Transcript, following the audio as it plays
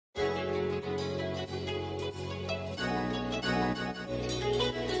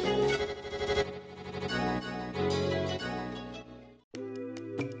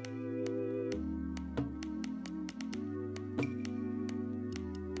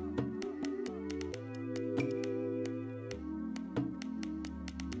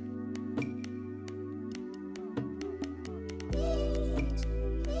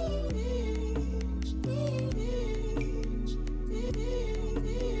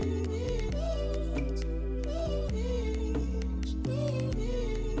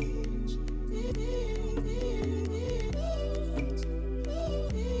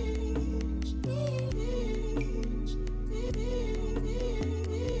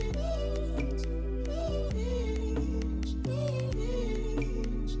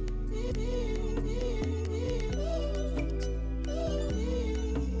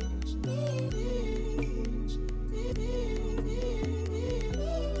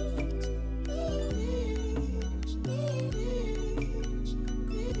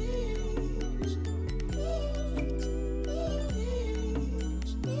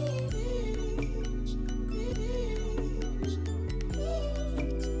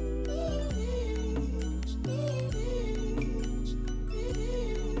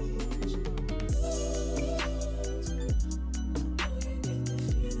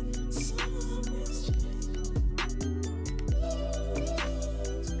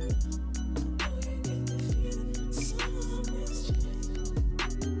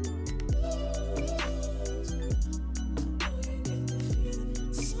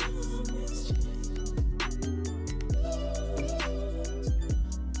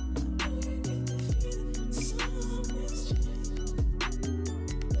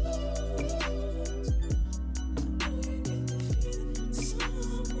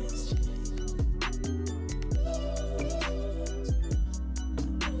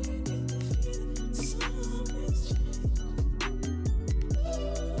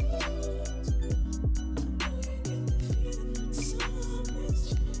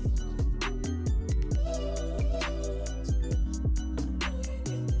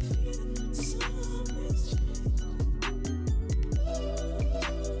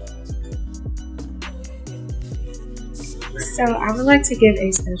So I would like to give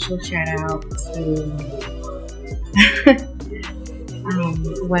a special shout out to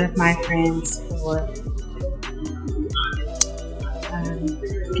one of my friends for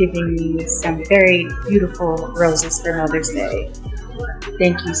giving me some very beautiful roses for Mother's Day.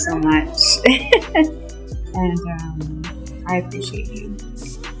 Thank you so much. And I appreciate you.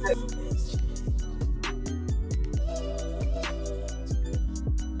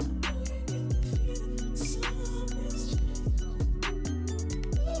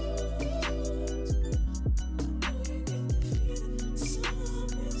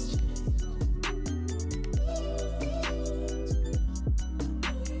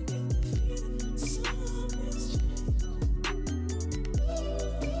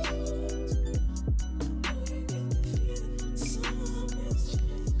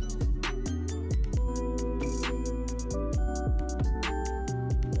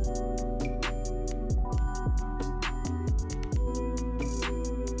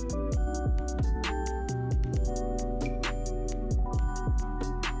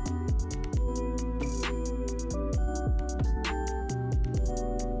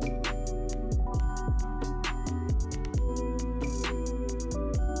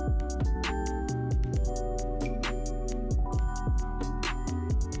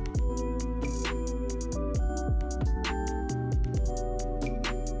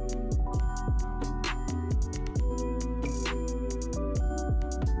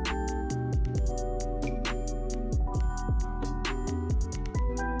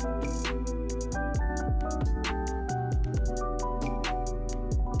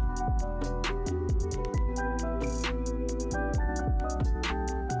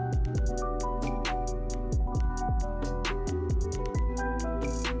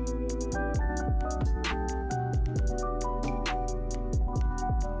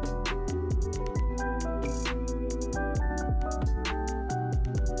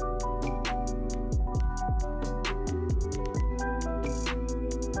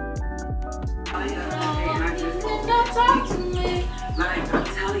 Like, I'm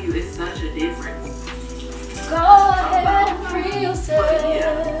telling you, it's such a difference. Go ahead and free yourself. But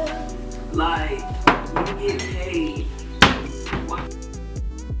yeah, like, when you get paid, what?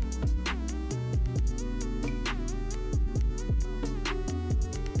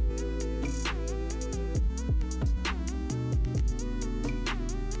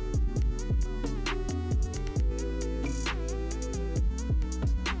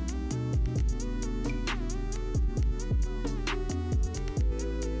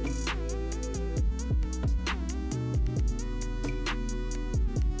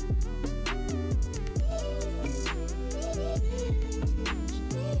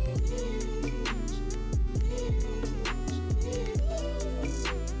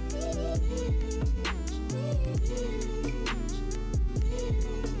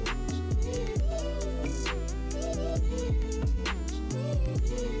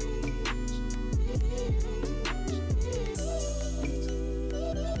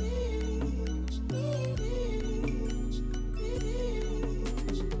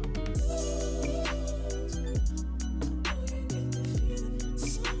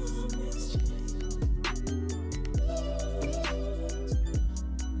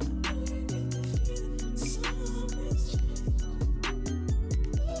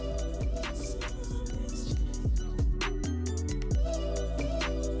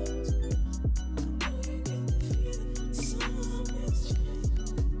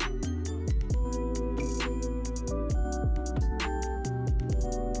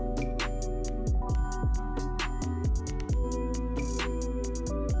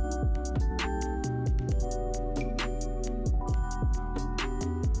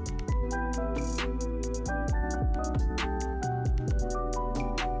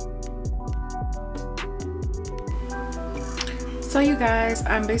 So you guys,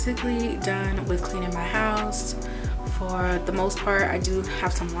 I'm basically done with cleaning my house. For the most part, I do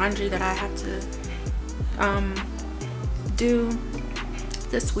have some laundry that I have to do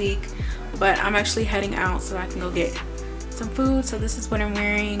this week, but I'm actually heading out so I can go get some food. So this is what I'm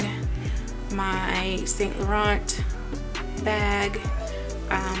wearing, my Saint Laurent bag.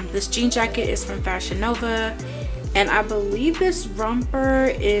 This jean jacket is from Fashion Nova, and I believe this romper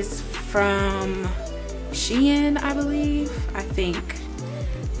is from Shein, I believe, I think.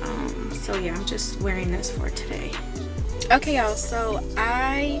 So yeah, I'm just wearing this for today. Okay y'all, so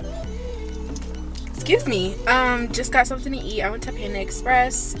I just got something to eat. I went to Panda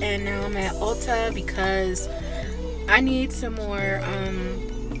Express and now I'm at Ulta because I need some more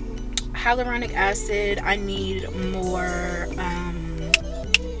hyaluronic acid. I need more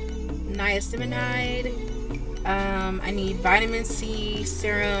niacinamide, I need vitamin C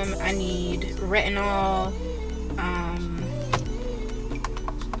serum. I need retinol.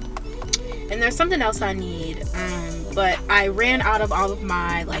 And there's something else I need. But I ran out of all of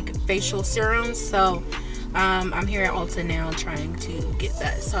my like facial serums, so I'm here at Ulta now trying to get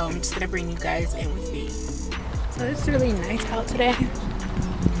that. So I'm just gonna bring you guys in with me. So it's really nice out today.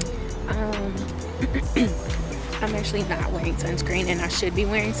 I'm actually not wearing sunscreen, and I should be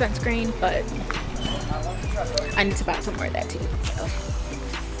wearing sunscreen, but I need to buy some more of that too. So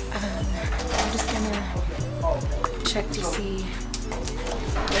I'm just gonna check to see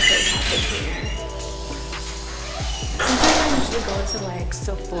what they have in here. Sometimes I usually go to like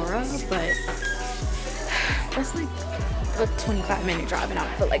Sephora, but that's like a 25-minute drive, and I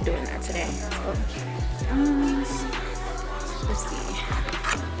don't feel like doing that today. So let's see.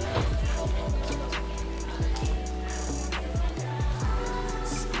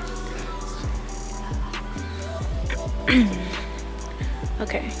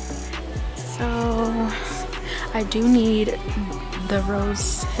 Okay, so I do need the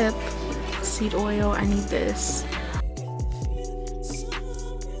rose hip seed oil. I need this.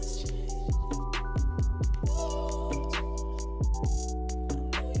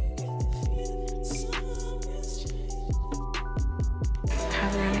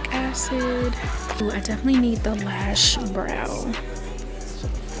 Hyaluronic acid. Ooh, I definitely need the lash brow.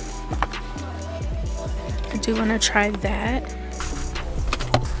 I do want to try that.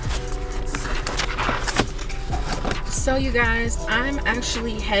 So you guys, I'm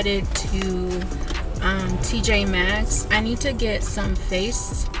actually headed to TJ Maxx. I need to get some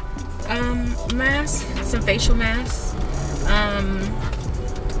face masks, some facial masks,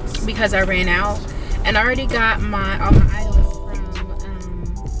 because I ran out, and I already got all my items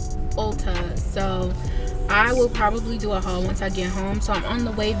from Ulta. So I will probably do a haul once I get home. So I'm on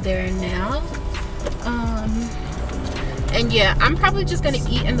the way there now. And yeah, I'm probably just gonna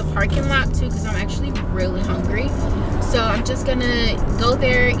eat in the parking lot too, because I'm actually really hungry. So I'm just gonna go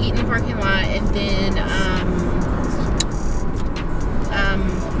there, eat in the parking lot, and then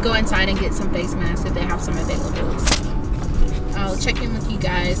go inside and get some face masks if they have some available. So I'll check in with you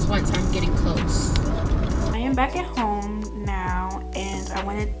guys once I'm getting close. I am back at home now, and I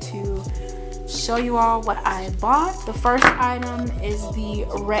wanted to show you all what I bought. The first item is the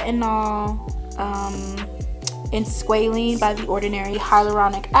retinol in squalene by The Ordinary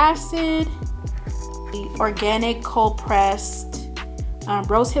hyaluronic acid, the organic cold pressed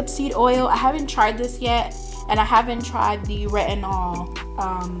rose hip seed oil. I haven't tried this yet, and I haven't tried the retinol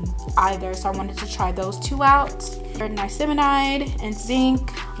either, so I wanted to try those two out. Niacinamide and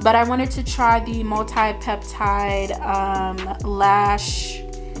zinc, but I wanted to try the multi-peptide lash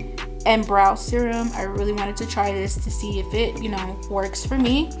and brow serum. I really wanted to try this to see if it, you know, works for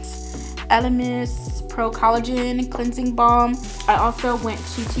me. Elemis Pro Collagen Cleansing Balm. I also went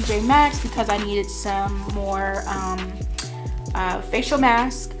to TJ Maxx because I needed some more facial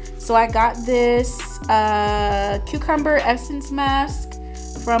mask. So I got this cucumber essence mask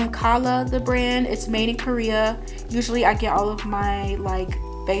from Kala, the brand. It's made in Korea. Usually I get all of my like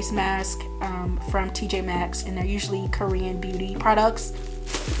face mask from TJ Maxx, and they're usually Korean beauty products.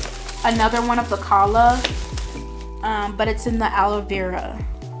 Another one of the Kala, but it's in the aloe vera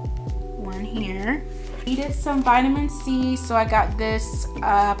one here. Needed some vitamin C, so I got this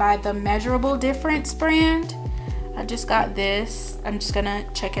by the Measurable Difference brand. I just got this. I'm just gonna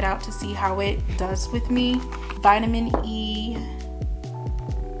check it out to see how it does with me. Vitamin E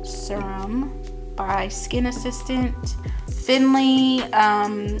serum by Skin Assistant. Finley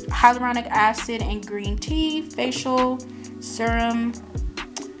hyaluronic acid and green tea facial serum.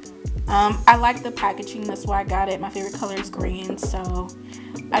 I like the packaging, that's why I got it. My favorite color is green, so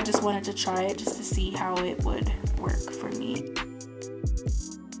I just wanted to try it just to see how it would work for me.